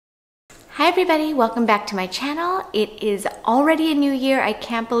Hi everybody, welcome back to my channel. It is already a new year. I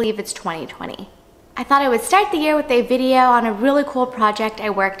can't believe it's 2020. I thought I would start the year with a video on a really cool project I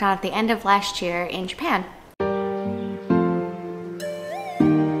worked on at the end of last year in Japan.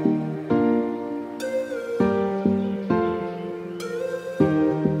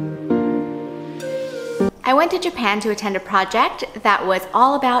 I went to Japan to attend a project that was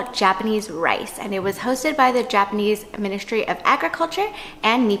all about Japanese rice, and it was hosted by the Japanese Ministry of Agriculture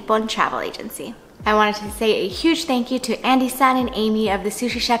and Nippon travel agency. I wanted to say a huge thank you to Andy san and Amie of the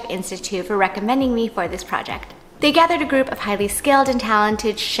Sushi Chef Institute for recommending me for this project. They gathered a group of highly skilled and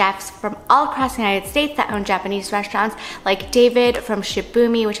talented chefs from all across the United States that own Japanese restaurants, like David from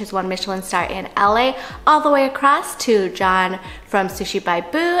Shibumi, which has won Michelin star in LA, all the way across to John from Sushi by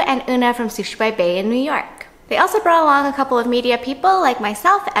Boo and Una from Sushi by Bay in New York. They also brought along a couple of media people like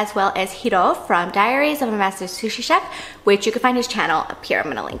myself, as well as Hiro from Diaries of a Master Sushi Chef, which you can find his channel up here. I'm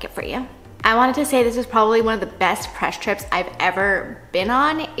gonna link it for you. I wanted to say this was probably one of the best press trips I've ever been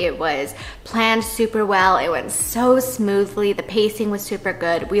on. It was planned super well. It went so smoothly. The pacing was super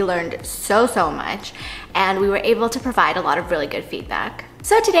good. We learned so much, and we were able to provide a lot of really good feedback.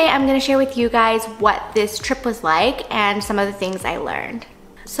 So today I'm gonna share with you guys what this trip was like and some of the things I learned.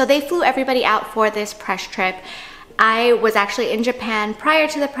 So they flew everybody out for this press trip. I was actually in Japan prior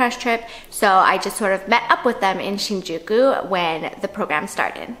to the press trip, so I just sort of met up with them in Shinjuku when the program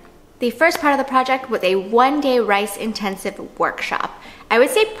started. The first part of the project was a one-day rice intensive workshop. I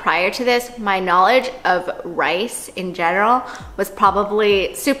would say prior to this, my knowledge of rice in general was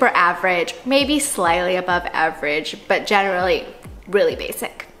probably super average, maybe slightly above average, but generally really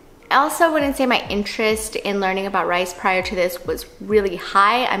basic. I also wouldn't say my interest in learning about rice prior to this was really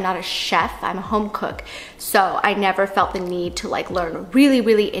high. I'm not a chef, I'm a home cook. So I never felt the need to learn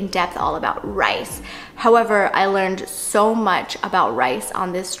really in depth all about rice. However, I learned so much about rice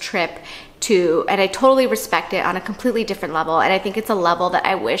on this trip and I totally respect it on a completely different level. And I think it's a level that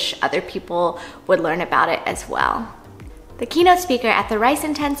I wish other people would learn about it as well. The keynote speaker at the Rice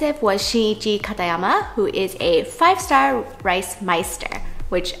Intensive was Shinichi Katayama, who is a 5-star rice meister,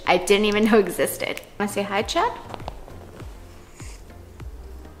 which I didn't even know existed. Wanna say hi, Chad?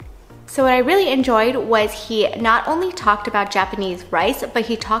 So what I really enjoyed was he not only talked about Japanese rice, but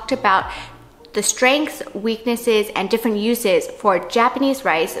he talked about the strengths, weaknesses, and different uses for Japanese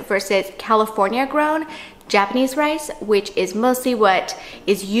rice versus California grown Japanese rice, which is mostly what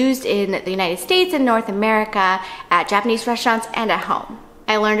is used in the United States and North America at Japanese restaurants and at home.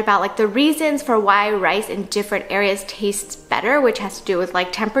 I learned about the reasons for why rice in different areas tastes better, which has to do with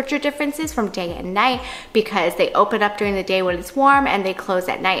temperature differences from day and night, because they open up during the day when it's warm and they close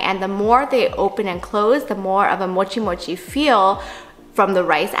at night. And the more they open and close, the more of a mochi feel from the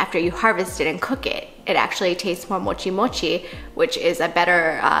rice after you harvest it and cook it. It actually tastes more mochi, which is a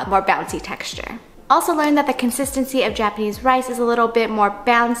better, more bouncy texture. Also learned that the consistency of Japanese rice is a little bit more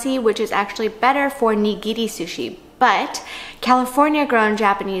bouncy, which is actually better for nigiri sushi. But California grown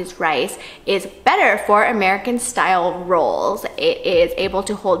Japanese rice is better for American style rolls. It is able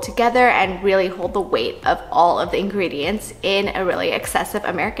to hold together and really hold the weight of all of the ingredients in a really excessive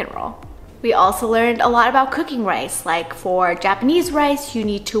American roll. We also learned a lot about cooking rice. Like for Japanese rice, you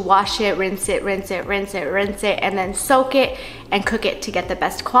need to wash it, rinse it, and then soak it and cook it to get the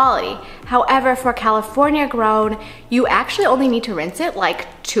best quality. However, for California grown, you actually only need to rinse it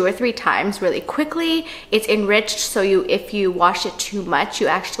 2 or 3 times really quickly. It's enriched, so if you wash it too much, you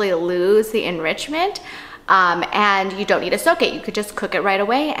actually lose the enrichment. And you don't need to soak it. You could just cook it right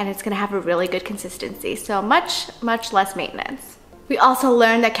away and it's gonna have a really good consistency. So much less maintenance. We also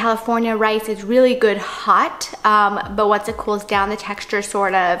learned that California rice is really good hot, but once it cools down, the texture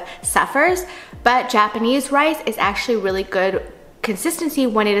sort of suffers. But Japanese rice is actually really good consistency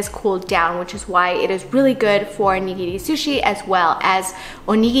when it is cooled down, which is why it is really good for nigiri sushi as well as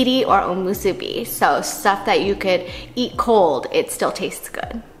onigiri or omusubi. So stuff that you could eat cold, it still tastes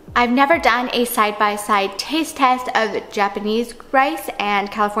good. I've never done a side-by-side taste test of Japanese rice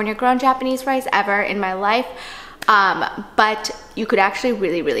and California grown Japanese rice ever in my life. But you could actually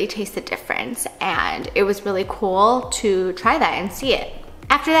really taste the difference, and it was really cool to try that and see it.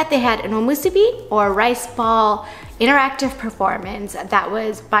 After that, they had an omusubi or rice ball interactive performance that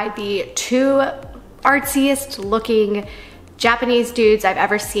was by the 2 artsiest looking Japanese dudes I've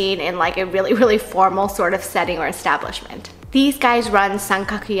ever seen in a really formal sort of setting or establishment. These guys run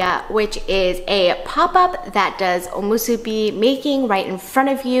Sankakuya, which is a pop-up that does omusubi making right in front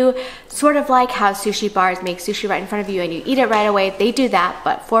of you, sort of like how sushi bars make sushi right in front of you and you eat it right away. They do that,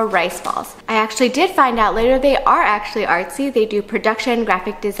 but for rice balls. I actually did find out later they are actually artsy. They do production,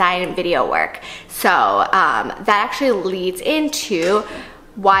 graphic design, and video work. So that actually leads into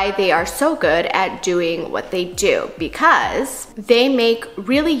why they are so good at doing what they do, because they make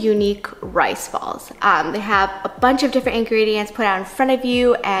really unique rice balls. They have a bunch of different ingredients put out in front of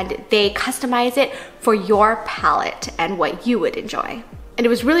you, and they customize it for your palate and what you would enjoy. And it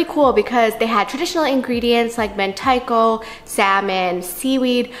was really cool because they had traditional ingredients like mentaiko, salmon,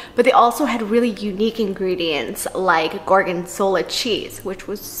 seaweed, but they also had really unique ingredients like gorgonzola cheese, which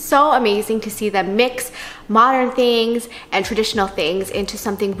was so amazing to see them mix modern things and traditional things into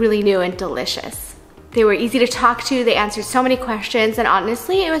something really new and delicious. They were easy to talk to, they answered so many questions, and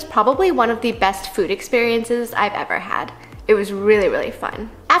honestly, it was probably one of the best food experiences I've ever had. It was really, really fun.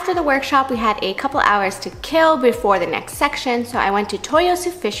 After the workshop, we had a couple hours to kill before the next section, so I went to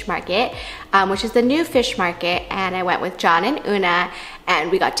Toyosu Fish Market, which is the new fish market, and I went with John and Una, and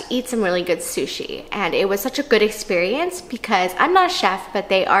we got to eat some really good sushi. And it was such a good experience because I'm not a chef, but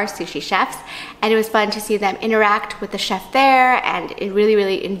they are sushi chefs, and it was fun to see them interact with the chef there and really,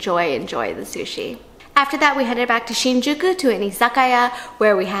 really enjoy the sushi. After that, we headed back to Shinjuku to an izakaya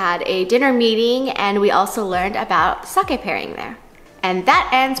where we had a dinner meeting, and we also learned about sake pairing there. And that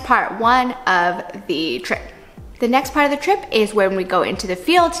ends part 1 of the trip. The next part of the trip is when we go into the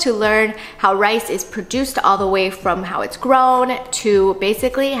fields to learn how rice is produced, all the way from how it's grown to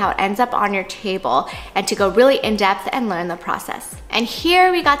basically how it ends up on your table, and to go really in depth and learn the process. And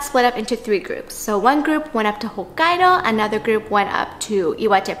here we got split up into 3 groups. So one group went up to Hokkaido, another group went up to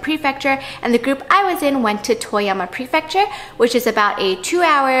Iwate Prefecture, and the group I was in went to Toyama Prefecture, which is about a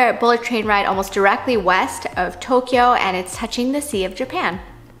 2-hour bullet train ride almost directly west of Tokyo, and it's touching the Sea of Japan.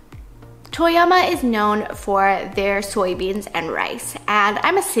 Toyama is known for their soybeans and rice, and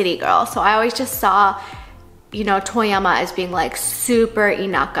I'm a city girl, so I always just saw, you know, Toyama as being like super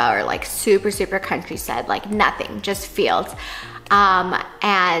inaka or like super countryside, like nothing, just fields.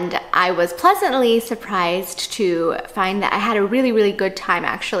 And I was pleasantly surprised to find that I had a really good time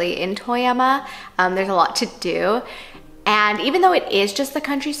actually in Toyama. There's a lot to do. And even though it is just the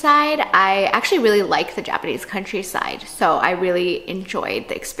countryside, I actually really like the Japanese countryside, so I really enjoyed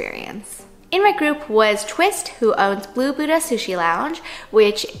the experience. In my group was Twist, who owns Blue Buddha Sushi Lounge,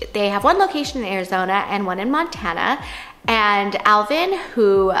 which they have one location in Arizona and one in Montana. And Alvin,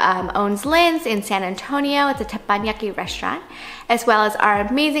 who owns Lynn's in San Antonio. It's a teppanyaki restaurant, as well as our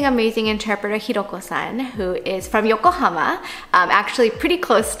amazing interpreter Hiroko-san, who is from Yokohama, actually pretty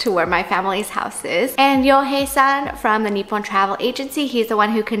close to where my family's house is. And Yohei-san from the Nippon travel agency. He's the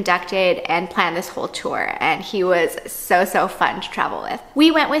one who conducted and planned this whole tour, and he was so fun to travel with.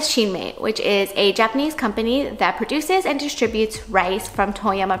 We went with Shinmei, which is a Japanese company that produces and distributes rice from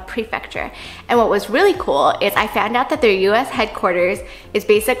Toyama Prefecture. And what was really cool is I found out that their US headquarters is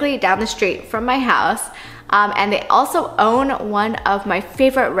basically down the street from my house. And they also own one of my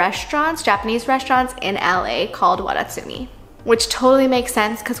favorite restaurants, Japanese restaurants in LA, called Waratsumi. Which totally makes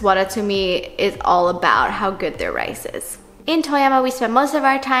sense because Waratsumi is all about how good their rice is. In Toyama, we spent most of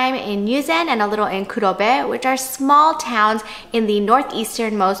our time in Yuzen and a little in Kurobe, which are small towns in the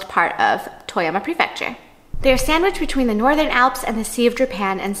northeasternmost part of Toyama Prefecture. They are sandwiched between the Northern Alps and the Sea of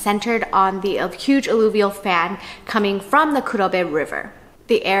Japan and centered on the huge alluvial fan coming from the Kurobe River.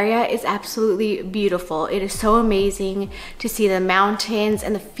 The area is absolutely beautiful. It is so amazing to see the mountains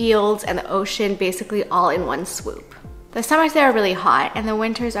and the fields and the ocean basically all in one swoop. The summers there are really hot and the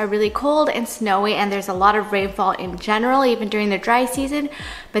winters are really cold and snowy, and there's a lot of rainfall in general, even during the dry season,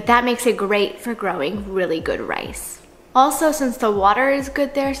 but that makes it great for growing really good rice. Also, since the water is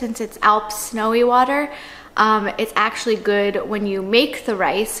good there, since it's Alps snowy water, it's actually good when you make the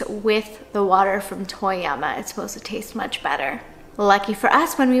rice with the water from Toyama. It's supposed to taste much better. Lucky for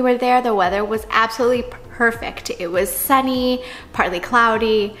us, when we were there, the weather was absolutely perfect. It was sunny, partly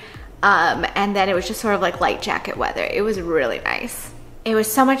cloudy, and then it was just sort of like light jacket weather. It was really nice. It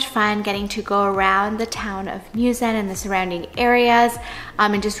was so much fun getting to go around the town of Musen and the surrounding areas,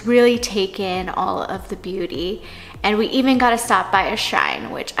 and just really take in all of the beauty. And we even got to stop by a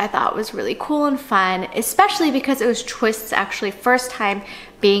shrine, which I thought was really cool and fun, especially because it was Twist's actually first time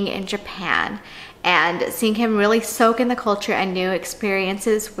being in Japan. And seeing him really soak in the culture and new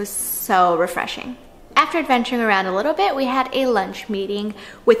experiences was so refreshing. After adventuring around a little bit, we had a lunch meeting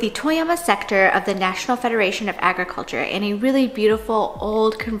with the Toyama sector of the National Federation of Agriculture in a really beautiful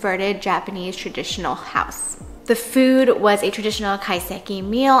old converted Japanese traditional house. The food was a traditional kaiseki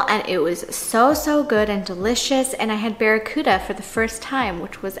meal, and it was so good and delicious, and I had barracuda for the first time,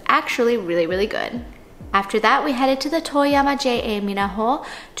 which was actually really good. After that, we headed to the Toyama JA Minaho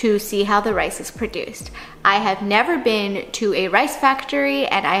to see how the rice is produced. I have never been to a rice factory,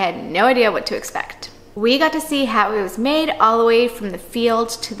 and I had no idea what to expect. We got to see how it was made all the way from the field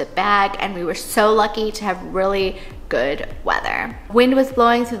to the bag, and we were so lucky to have really good weather. Wind was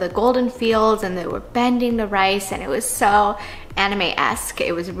blowing through the golden fields and they were bending the rice, and it was so anime-esque.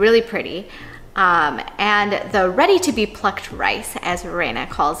 It was really pretty. And the ready-to-be plucked rice, as Reina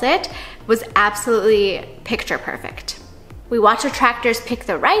calls it, was absolutely picture perfect. We watched the tractors pick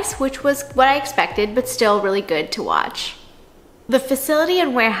the rice, which was what I expected, but still really good to watch. The facility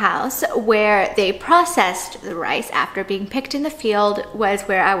and warehouse where they processed the rice after being picked in the field was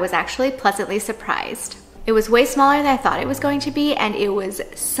where I was actually pleasantly surprised. It was way smaller than I thought it was going to be, and it was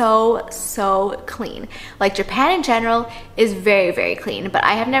so clean. Like, Japan in general is very, very clean, but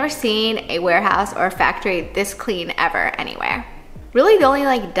I have never seen a warehouse or a factory this clean ever anywhere. Really, the only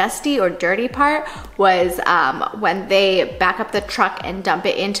like dusty or dirty part was when they back up the truck and dump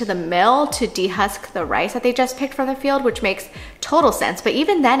it into the mill to dehusk the rice that they just picked from the field, which makes total sense, but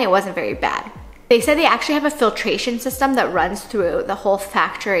even then it wasn't very bad. They said they actually have a filtration system that runs through the whole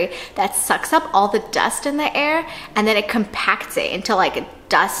factory that sucks up all the dust in the air, and then it compacts it into like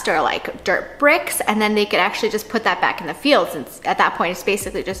dust or like dirt bricks, and then they could actually just put that back in the field, since at that point it's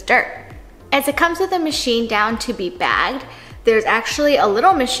basically just dirt. As it comes with a machine down to be bagged, there's actually a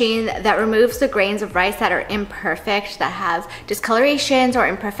little machine that removes the grains of rice that are imperfect, that have discolorations or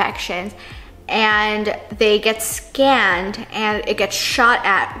imperfections, and they get scanned and it gets shot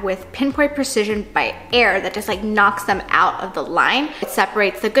at with pinpoint precision by air that just like knocks them out of the line. It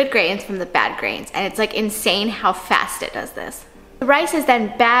separates the good grains from the bad grains, and it's like insane how fast it does this. The rice is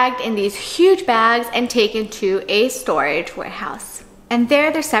then bagged in these huge bags and taken to a storage warehouse. And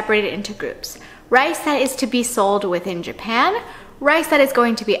there they're separated into groups. Rice that is to be sold within Japan, rice that is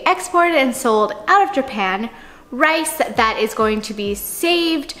going to be exported and sold out of Japan, rice that is going to be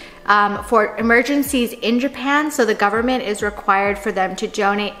saved for emergencies in Japan, so the government is required for them to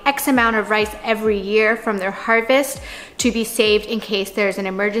donate X amount of rice every year from their harvest to be saved in case there's an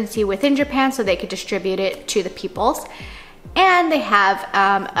emergency within Japan, so they could distribute it to the peoples. And they have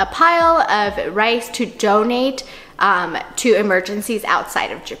a pile of rice to donate to emergencies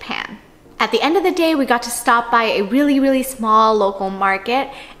outside of Japan. At the end of the day, we got to stop by a really small local market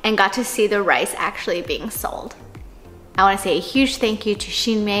and got to see the rice actually being sold. I want to say a huge thank you to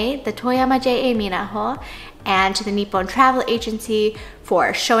Shinmei, the Toyama JA Minaho, and to the Nippon Travel Agency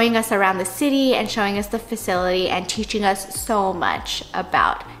for showing us around the city and showing us the facility and teaching us so much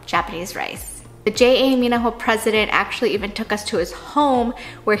about Japanese rice. The JA Minaho president actually even took us to his home,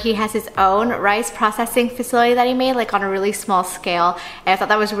 where he has his own rice processing facility that he made, like on a really small scale, and I thought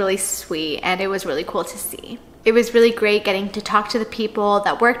that was really sweet and it was really cool to see. It was really great getting to talk to the people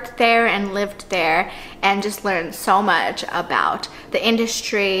that worked there and lived there and just learn so much about the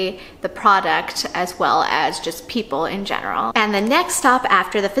industry, the product, as well as just people in general. And the next stop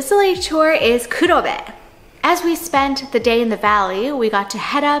after the facility tour is Kurobe. As we spent the day in the valley, we got to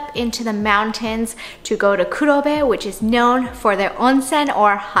head up into the mountains to go to Kurobe, which is known for their onsen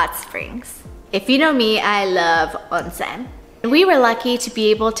or hot springs. If you know me, I love onsen. We were lucky to be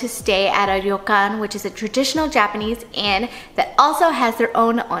able to stay at a ryokan, which is a traditional Japanese inn that also has their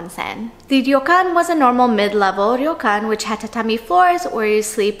own onsen. The ryokan was a normal mid-level ryokan which had tatami floors where you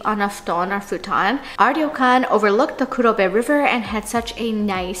sleep on a futon or futon. Our ryokan overlooked the Kurobe River and had such a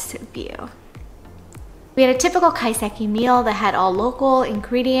nice view. We had a typical kaiseki meal that had all local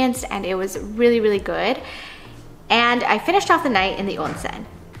ingredients, and it was really good. And I finished off the night in the onsen.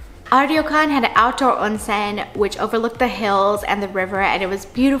 Our ryokan had an outdoor onsen which overlooked the hills and the river, and it was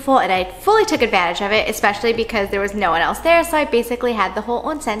beautiful, and I fully took advantage of it, especially because there was no one else there, so I basically had the whole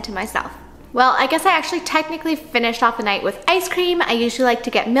onsen to myself. Well, I guess I actually technically finished off the night with ice cream. I usually like to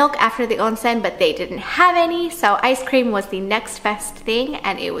get milk after the onsen, but they didn't have any, so ice cream was the next best thing,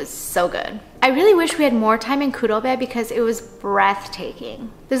 and it was so good. I really wish we had more time in Kurobe because it was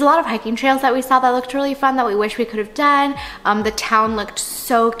breathtaking. There's a lot of hiking trails that we saw that looked really fun that we wish we could have done. The town looked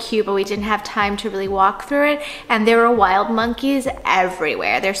so cute, but we didn't have time to really walk through it, and there were wild monkeys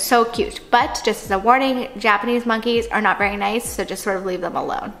everywhere. They're so cute, but just as a warning, Japanese monkeys are not very nice, so just sort of leave them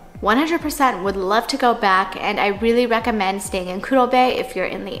alone. 100% would love to go back, and I really recommend staying in Kurobe if you're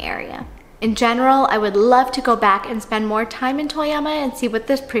in the area. In general, I would love to go back and spend more time in Toyama and see what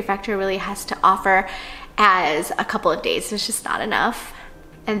this prefecture really has to offer, as a couple of days is just not enough.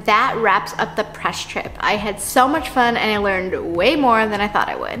 And that wraps up the press trip. I had so much fun and I learned way more than I thought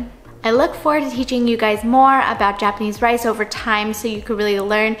I would. I look forward to teaching you guys more about Japanese rice over time so you can really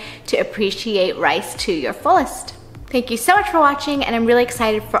learn to appreciate rice to your fullest. Thank you so much for watching, and I'm really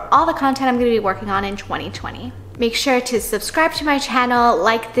excited for all the content I'm going to be working on in 2020. Make sure to subscribe to my channel,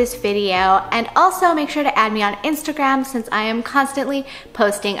 like this video, and also make sure to add me on Instagram since I am constantly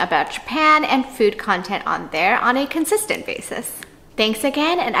posting about Japan and food content on there on a consistent basis. Thanks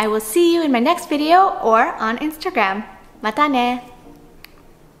again, and I will see you in my next video or on Instagram. Mata ne!